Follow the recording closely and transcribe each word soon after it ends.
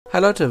Hi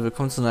Leute,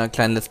 willkommen zu einer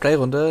kleinen Let's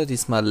Play-Runde,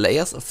 diesmal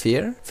Layers of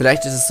Fear.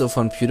 Vielleicht ist es so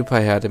von PewDiePie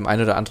her dem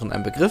einen oder anderen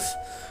ein Begriff.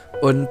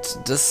 Und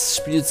das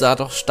Spiel sah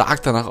doch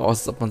stark danach aus,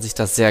 als ob man sich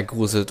da sehr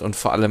gruselt. Und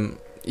vor allem,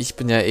 ich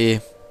bin ja eh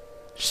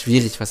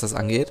schwierig, was das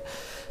angeht.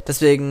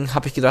 Deswegen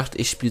habe ich gedacht,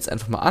 ich spiele es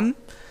einfach mal an.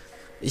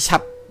 Ich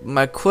habe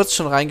mal kurz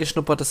schon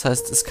reingeschnuppert, das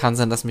heißt, es kann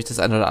sein, dass mich das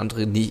eine oder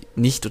andere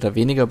nicht oder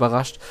weniger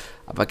überrascht.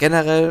 Aber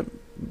generell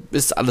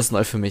ist alles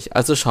neu für mich.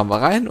 Also schauen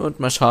wir rein und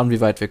mal schauen,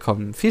 wie weit wir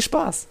kommen. Viel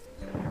Spaß!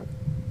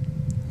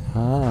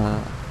 Ah.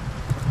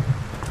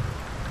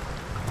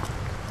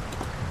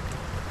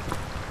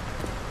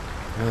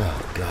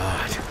 Oh,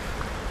 God.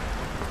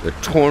 The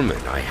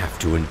torment I have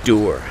to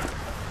endure.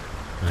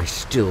 I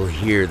still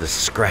hear the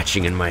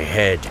scratching in my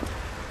head.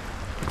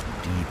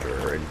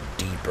 Deeper and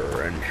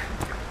deeper, and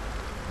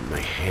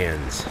my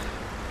hands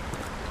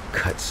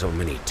cut so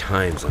many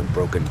times on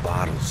broken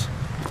bottles,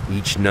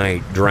 each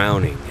night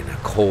drowning in a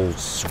cold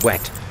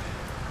sweat.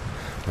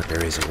 But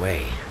there is a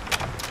way.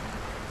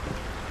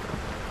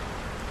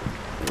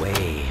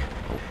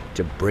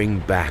 To bring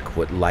back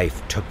what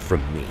life took from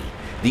me,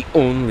 the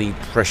only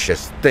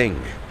precious thing.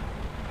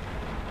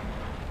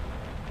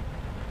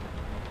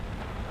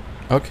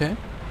 Okay.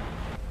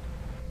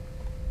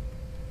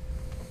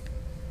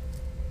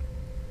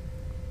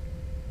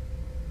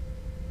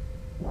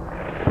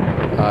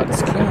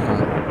 Alles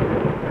klar.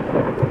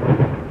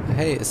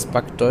 Hey, es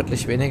buggt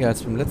deutlich weniger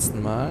als beim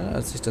letzten Mal,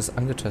 als ich das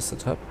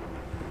angetestet habe.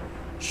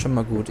 Schon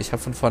mal gut. Ich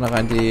habe von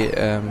vornherein die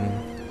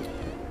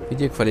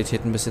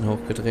Videoqualität ein bisschen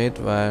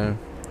hochgedreht, weil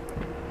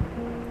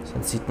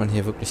sonst sieht man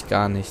hier wirklich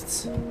gar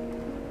nichts.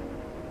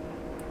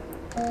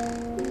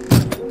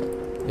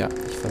 Ja,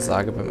 ich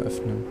versage beim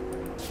Öffnen.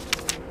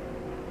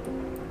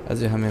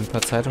 Also wir haben hier ein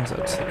paar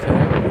Zeitungsartikel.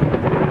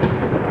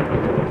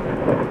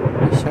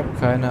 Ich habe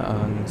keine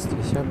Angst.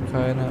 Ich habe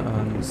keine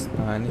Angst.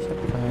 Nein, ich habe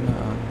keine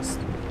Angst.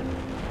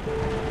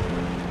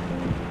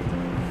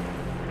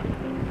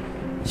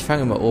 Ich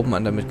fange immer oben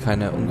an, damit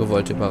keine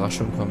ungewollte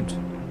Überraschung kommt.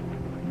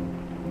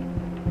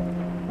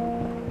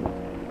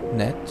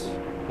 Nett.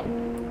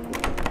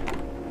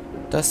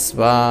 Das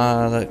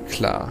war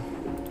klar.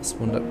 Das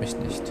wundert mich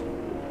nicht.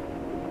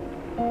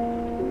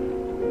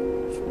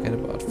 Forget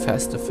about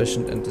fast,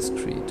 efficient and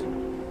discreet.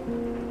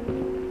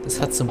 Das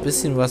hat so ein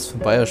bisschen was von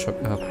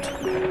Bioshock gehabt.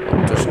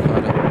 Optisch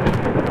gerade.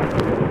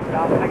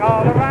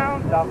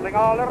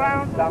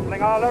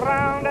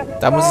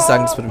 Da muss ich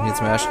sagen, das würde mich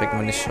jetzt mehr erschrecken,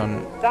 wenn ich schon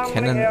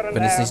kennen,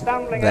 wenn ich es nicht...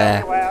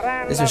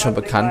 Ist mir schon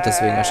bekannt,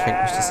 deswegen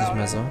erschreckt mich das nicht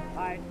mehr so.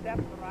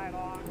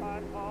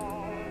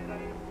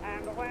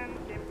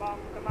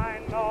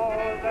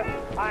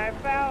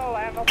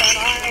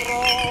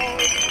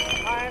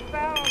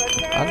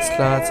 Alles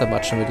klar,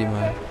 zermatschen wir die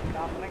mal.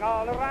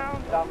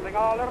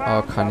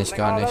 Oh, kann ich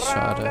gar nicht,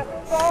 schade.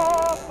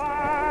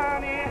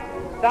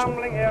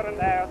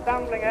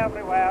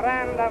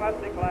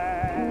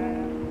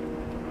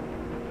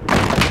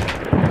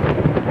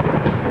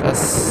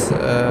 Das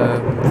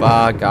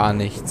war gar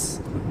nichts.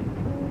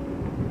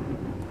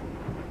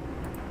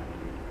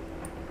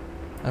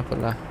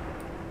 Appala.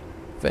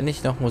 Wenn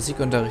ich noch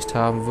Musikunterricht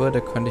haben würde,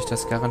 könnte ich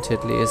das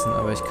garantiert lesen,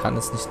 aber ich kann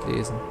es nicht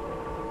lesen.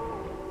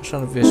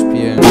 Schon, ob wir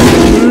spielen.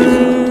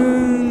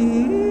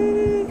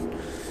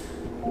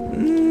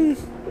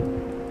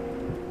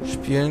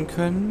 Spielen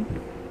können.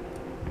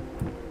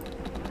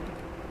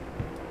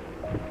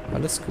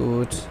 Alles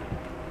gut.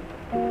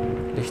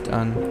 Licht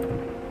an.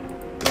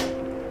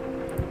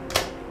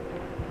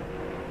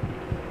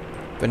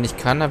 Wenn ich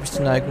kann, habe ich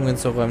die Neigung in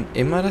so Räumen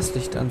immer das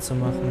Licht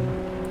anzumachen.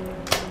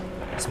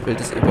 Das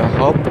Bild ist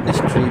überhaupt nicht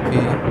creepy.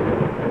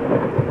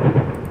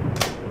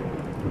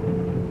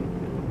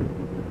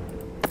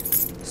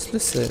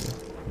 Schlüssel.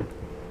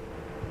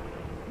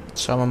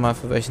 Jetzt schauen wir mal,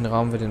 für welchen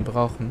Raum wir den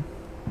brauchen.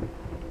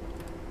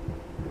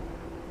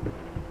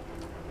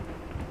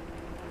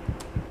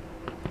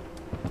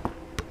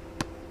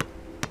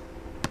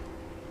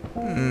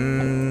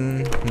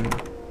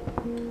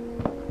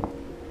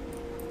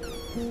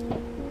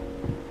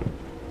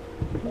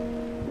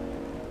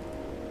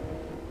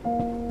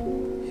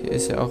 Hier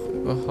ist ja auch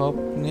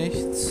überhaupt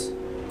nichts.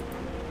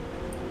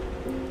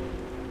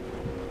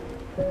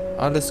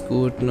 Alles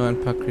gut, nur ein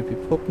paar creepy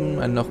Puppen,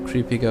 ein noch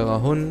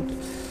creepigerer Hund.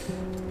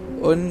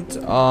 Und,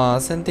 oh,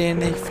 sind die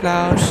nicht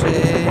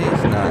flauschig?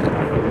 Nein.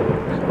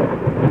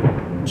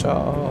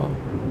 Ciao.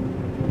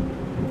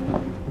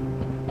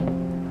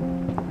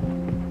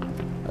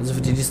 Also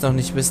für die, die es noch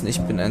nicht wissen,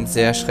 ich bin ein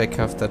sehr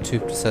schreckhafter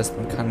Typ. Das heißt,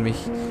 man kann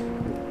mich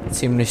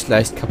ziemlich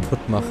leicht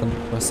kaputt machen,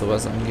 was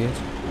sowas angeht.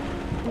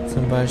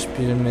 Zum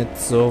Beispiel mit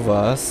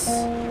sowas.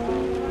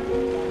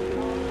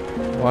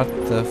 What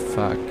the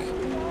fuck?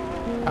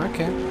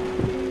 Okay.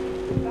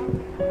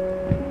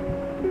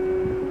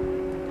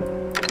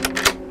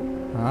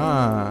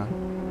 Ah.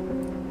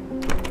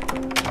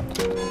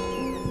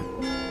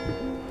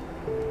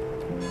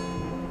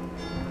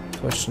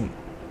 Pushen.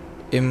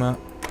 Immer.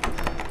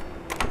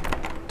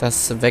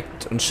 Das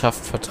weckt und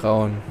schafft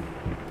Vertrauen.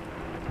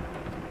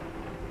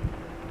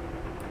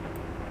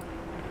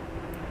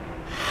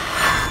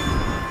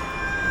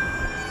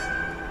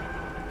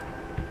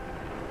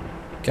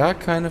 Gar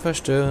keine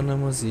verstörende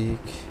Musik.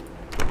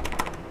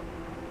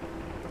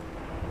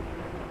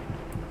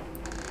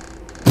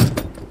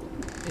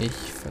 Ich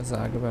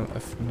versage beim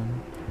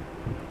Öffnen.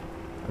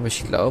 Aber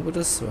ich glaube,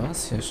 das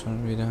war's hier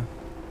schon wieder.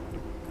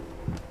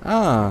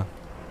 Ah.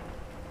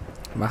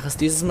 Mach es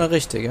dieses Mal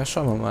richtig. Ja,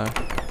 schauen wir mal.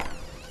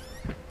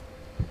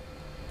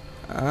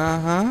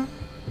 Aha.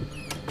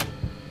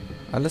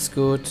 Alles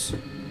gut.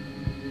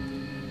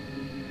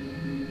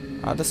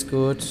 Alles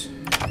gut.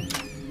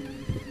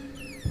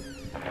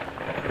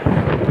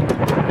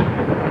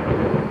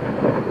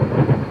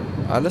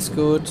 Alles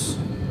gut.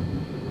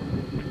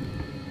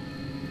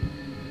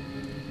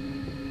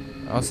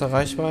 Außer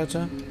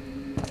Reichweite.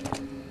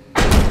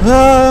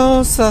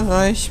 Außer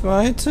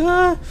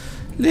Reichweite.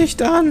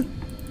 Licht an.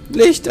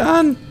 Licht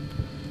an.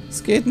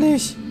 Es geht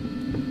nicht.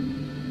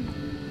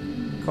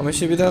 Komme ich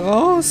hier wieder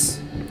raus?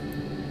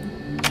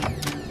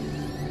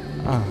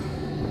 Ah.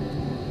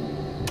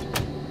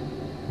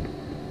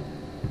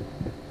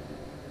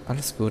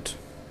 Alles gut.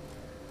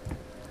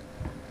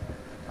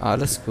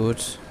 Alles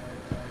gut.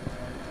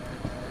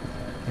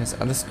 Hier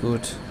ist alles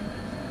gut.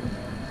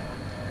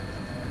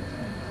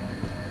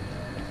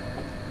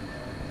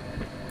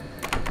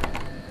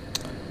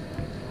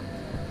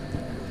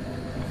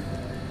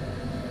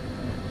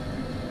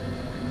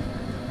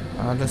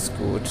 Alles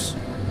gut.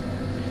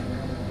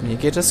 Mir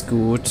geht es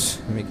gut.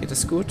 Mir geht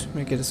es gut.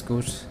 Mir geht es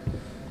gut.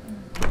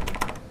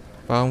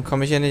 Warum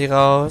komme ich hier nicht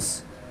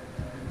raus?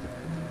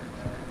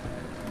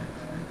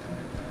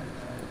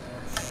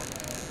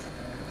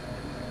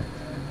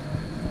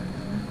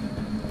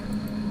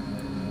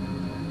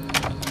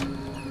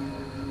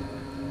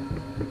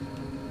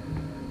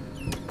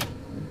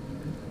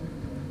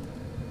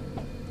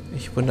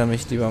 Ich wundere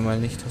mich lieber mal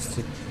nicht, dass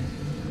die...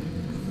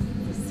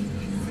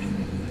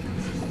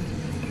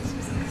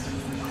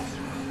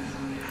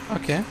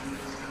 Okay.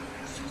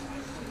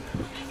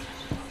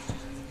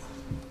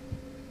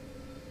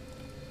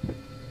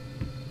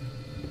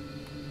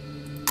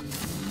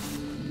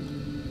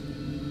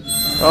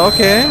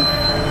 Okay.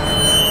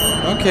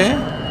 Okay.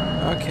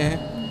 Okay.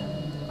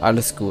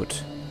 Alles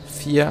gut.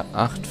 4,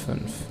 8,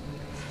 5.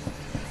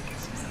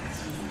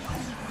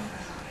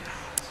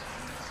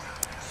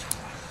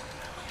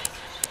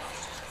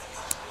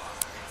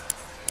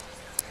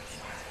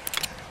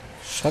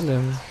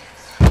 Shalom.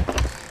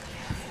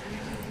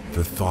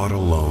 The thought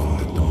alone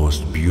that the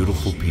most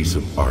beautiful piece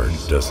of art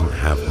doesn't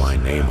have my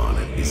name on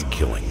it is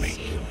killing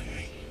me.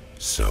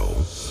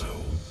 So,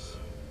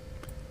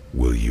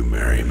 will you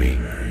marry me?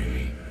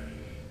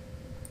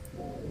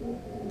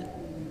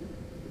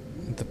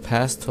 The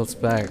past holds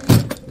back.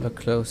 Look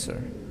closer.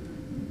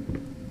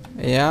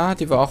 Ja,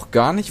 die war auch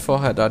gar nicht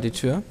vorher da, die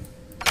Tür.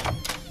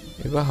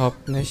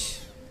 Überhaupt nicht.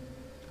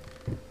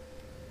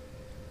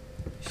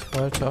 Ich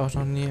wollte auch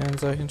noch nie einen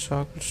solchen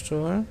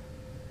Schaukelstuhl.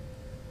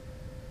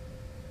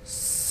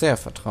 Sehr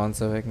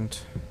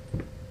vertrauenserweckend.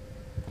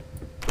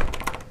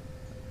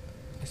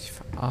 Ich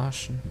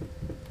verarschen.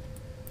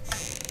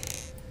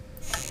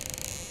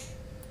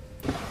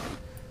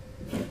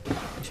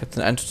 Ich habe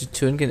den Eindruck, die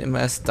Türen gehen immer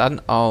erst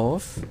dann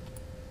auf,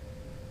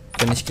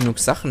 wenn ich genug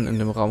Sachen in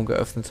dem Raum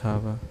geöffnet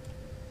habe.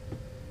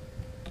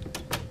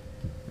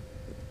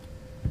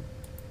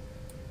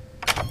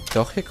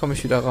 Doch, hier komme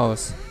ich wieder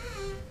raus.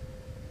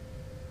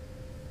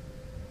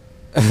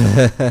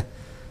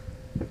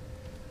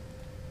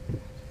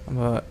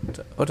 Aber,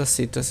 oh, das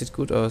sieht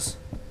gut aus.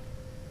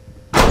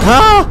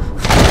 Ah!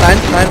 Nein,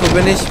 nein, wo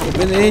bin ich? Wo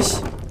bin ich?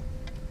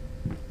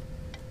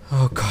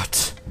 Oh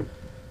Gott.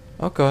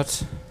 Oh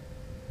Gott.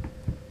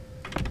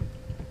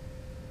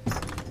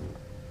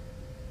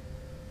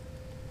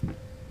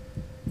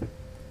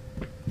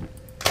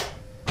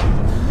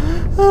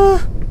 Ah.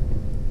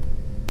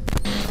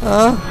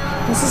 Ah,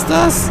 was ist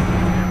das?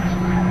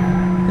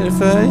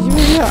 Hilfe, ich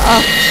will hier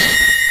ab.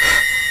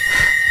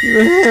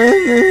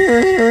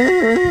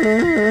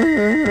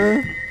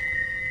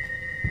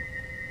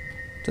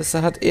 Das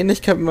hat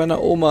Ähnlichkeit mit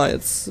meiner Oma.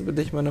 Jetzt will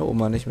ich meine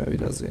Oma nicht mehr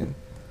wiedersehen.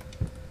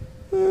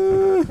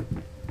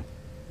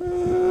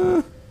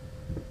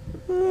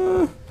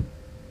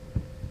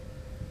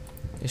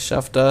 Ich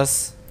schaff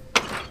das.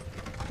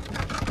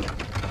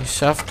 Ich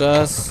schaff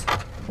das.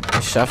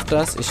 Ich schaff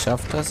das. Ich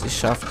schaff das. Ich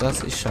schaff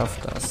das. Ich schaff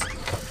das.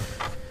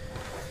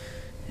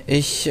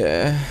 Ich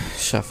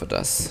schaffe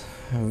das.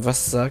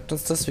 Was sagt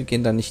uns das? Wir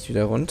gehen da nicht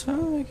wieder runter.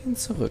 Wir gehen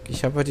zurück.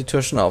 Ich habe die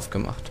Tür schon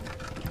aufgemacht.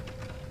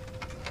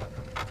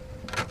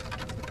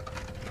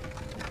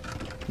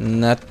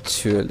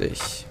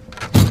 Natürlich.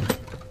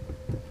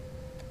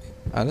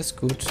 Alles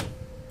gut.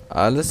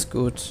 Alles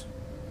gut.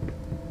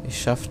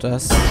 Ich schaff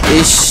das.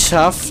 Ich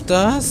schaff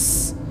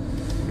das.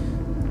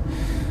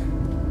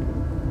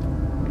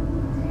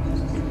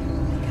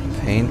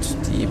 Paint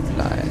Deep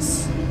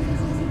Lies.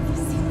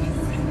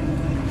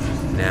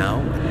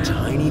 Now, a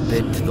tiny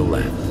bit to the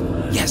left.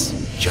 Yes,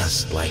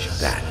 just like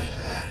that.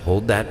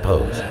 Hold that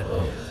pose.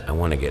 I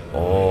want to get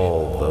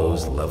all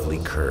those lovely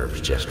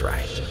curves just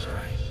right.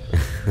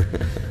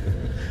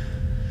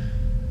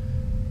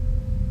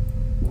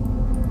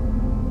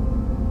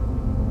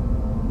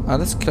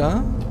 Alles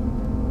klar?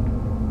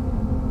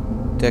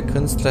 Der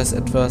Künstler ist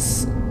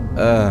etwas...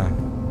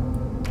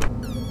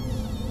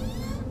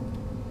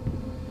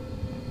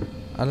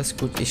 Alles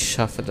gut, ich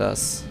schaffe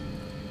das.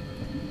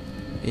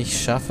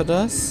 Ich schaffe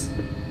das.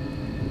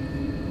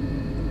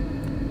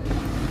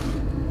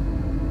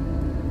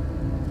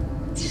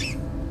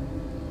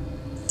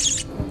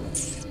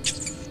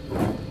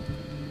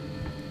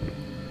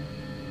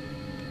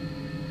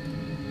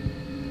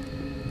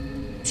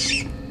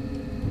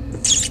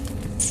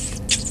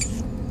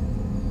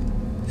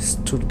 Es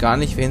tut gar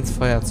nicht weh, ins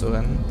Feuer zu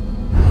rennen.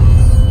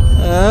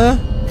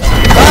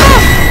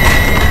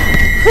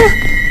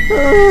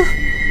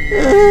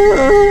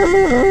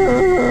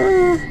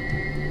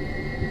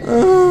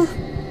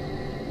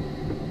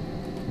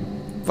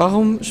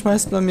 Warum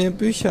schmeißt man mir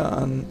Bücher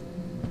an?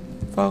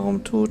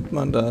 Warum tut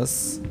man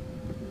das?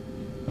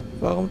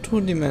 Warum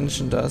tun die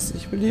Menschen das?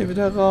 Ich will hier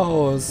wieder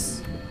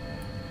raus.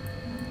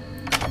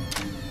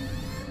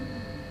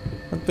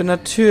 Und bin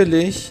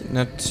natürlich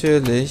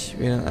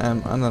wieder in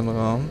einem anderen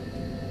Raum.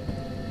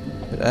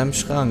 Mit einem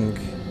Schrank.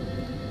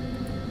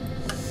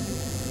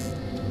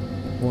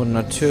 Wo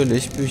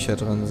natürlich Bücher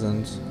drin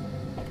sind.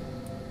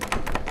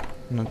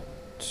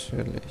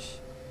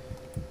 Natürlich.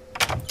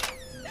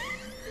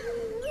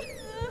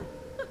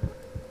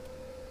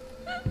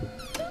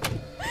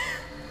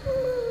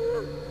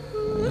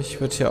 Ich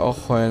würde hier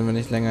auch heulen, wenn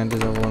ich länger in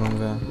dieser Wohnung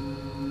wäre.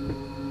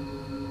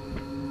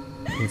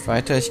 Je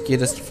weiter ich gehe,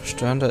 desto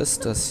verstörender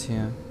ist das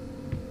hier.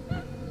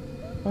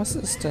 Was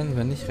ist denn,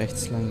 wenn ich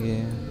rechts lang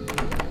gehe?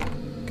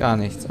 Gar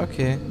nichts,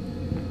 okay.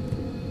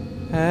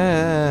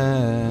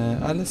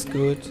 Alles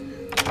gut.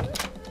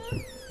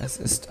 Es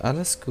ist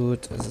alles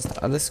gut. Es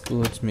ist alles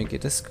gut. Mir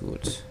geht es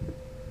gut.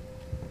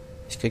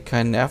 Ich kriege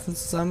keinen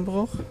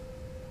Nervenzusammenbruch.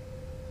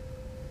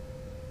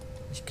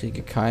 Ich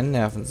kriege keinen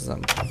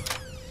Nervenzusammenbruch.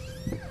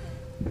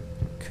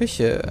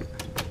 Küche.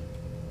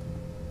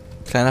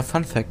 Kleiner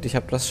Funfact. Ich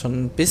habe das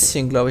schon ein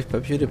bisschen, glaube ich, bei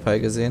PewDiePie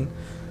gesehen.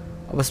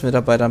 Ob es mir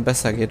dabei dann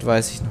besser geht,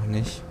 weiß ich noch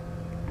nicht.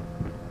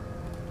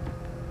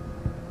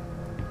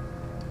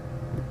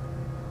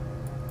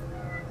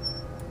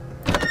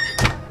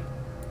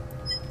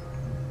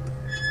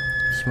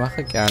 Ich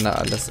mache gerne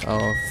alles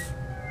auf.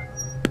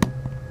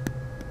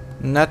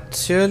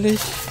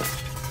 Natürlich.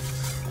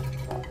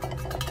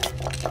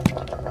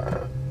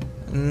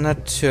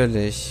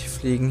 Natürlich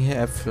fliegen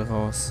hier Äpfel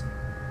raus.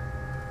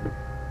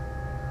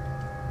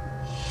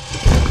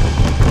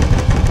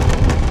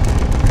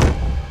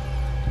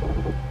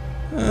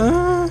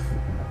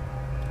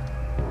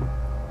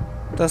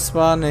 Das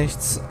war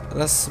nichts.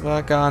 Das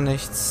war gar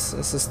nichts.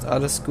 Es ist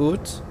alles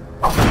gut.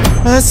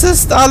 Es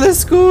ist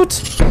alles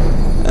gut.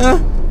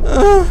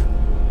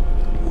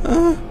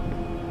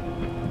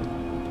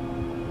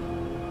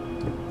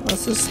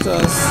 Was ist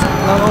das?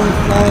 Warum?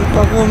 Nein,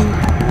 warum?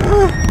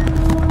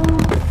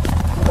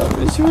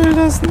 Ich will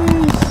das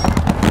nicht.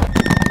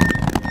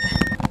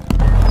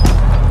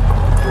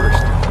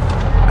 First,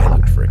 I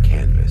looked for a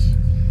canvas.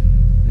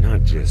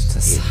 Not just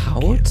Das any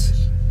Haut? canvas.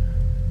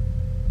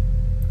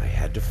 I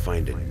had to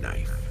find a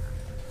knife.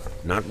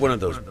 Not one of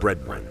those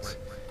bread ones.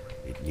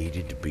 It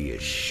needed to be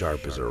as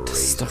sharp as a Das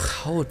ist razor.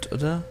 doch Haut,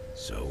 oder?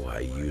 So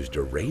I used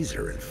a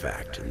razor, in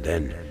fact, and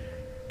then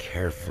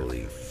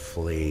carefully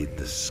flayed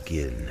the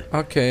skin.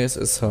 Okay, es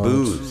ist Haut.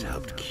 Booze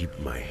helped keep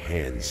my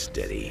hands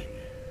steady.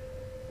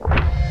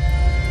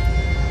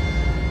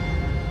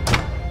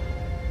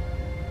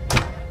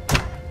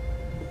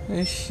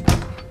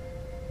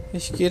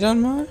 Ich gehe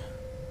dann mal.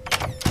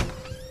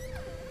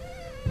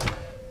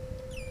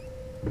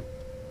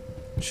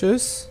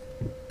 Tschüss.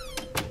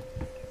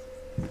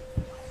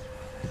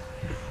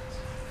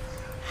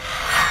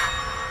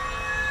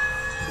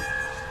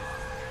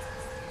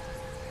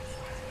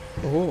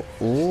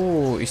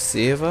 Oh, ich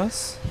sehe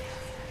was.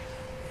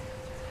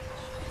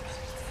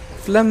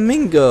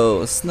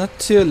 Flamingos.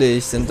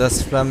 Natürlich sind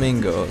das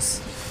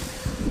Flamingos.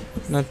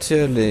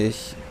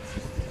 Natürlich.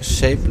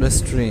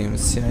 Shapeless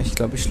Dreams. Ja, ich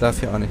glaube, ich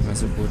schlafe hier auch nicht mehr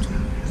so gut.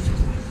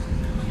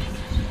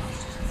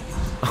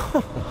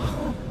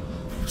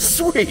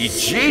 Sweet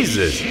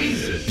Jesus!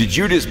 Did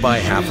you just buy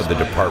half of the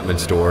department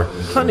store?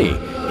 Honey,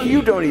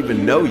 you don't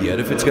even know yet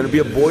if it's gonna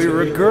be a boy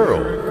or a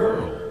girl.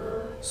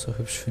 So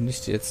hübsch finde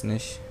ich die jetzt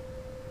nicht.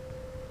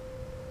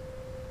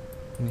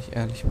 Wenn ich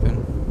ehrlich bin.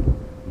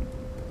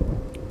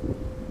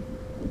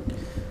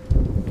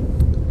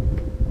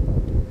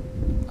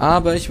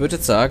 Aber ich würde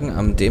jetzt sagen,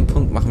 an dem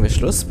Punkt machen wir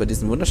Schluss bei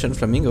diesen wunderschönen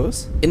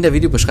Flamingos. In der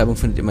Videobeschreibung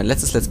findet ihr mein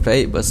letztes Let's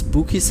Play über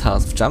Spooky's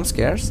House of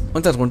Jumpscares.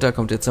 Und darunter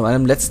kommt ihr zu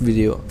meinem letzten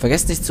Video.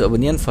 Vergesst nicht zu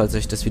abonnieren, falls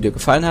euch das Video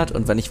gefallen hat.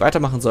 Und wenn ich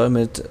weitermachen soll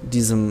mit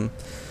diesem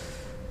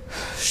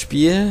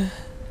Spiel,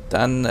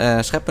 dann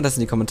schreibt mir das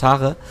in die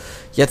Kommentare.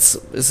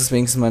 Jetzt ist es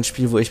wenigstens mal ein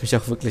Spiel, wo ich mich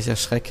auch wirklich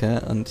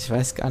erschrecke. Und ich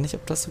weiß gar nicht,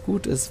 ob das so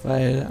gut ist,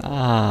 weil...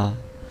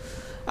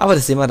 Aber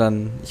das sehen wir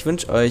dann. Ich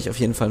wünsche euch auf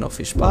jeden Fall noch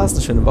viel Spaß,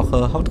 eine schöne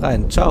Woche. Haut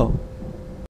rein. Ciao.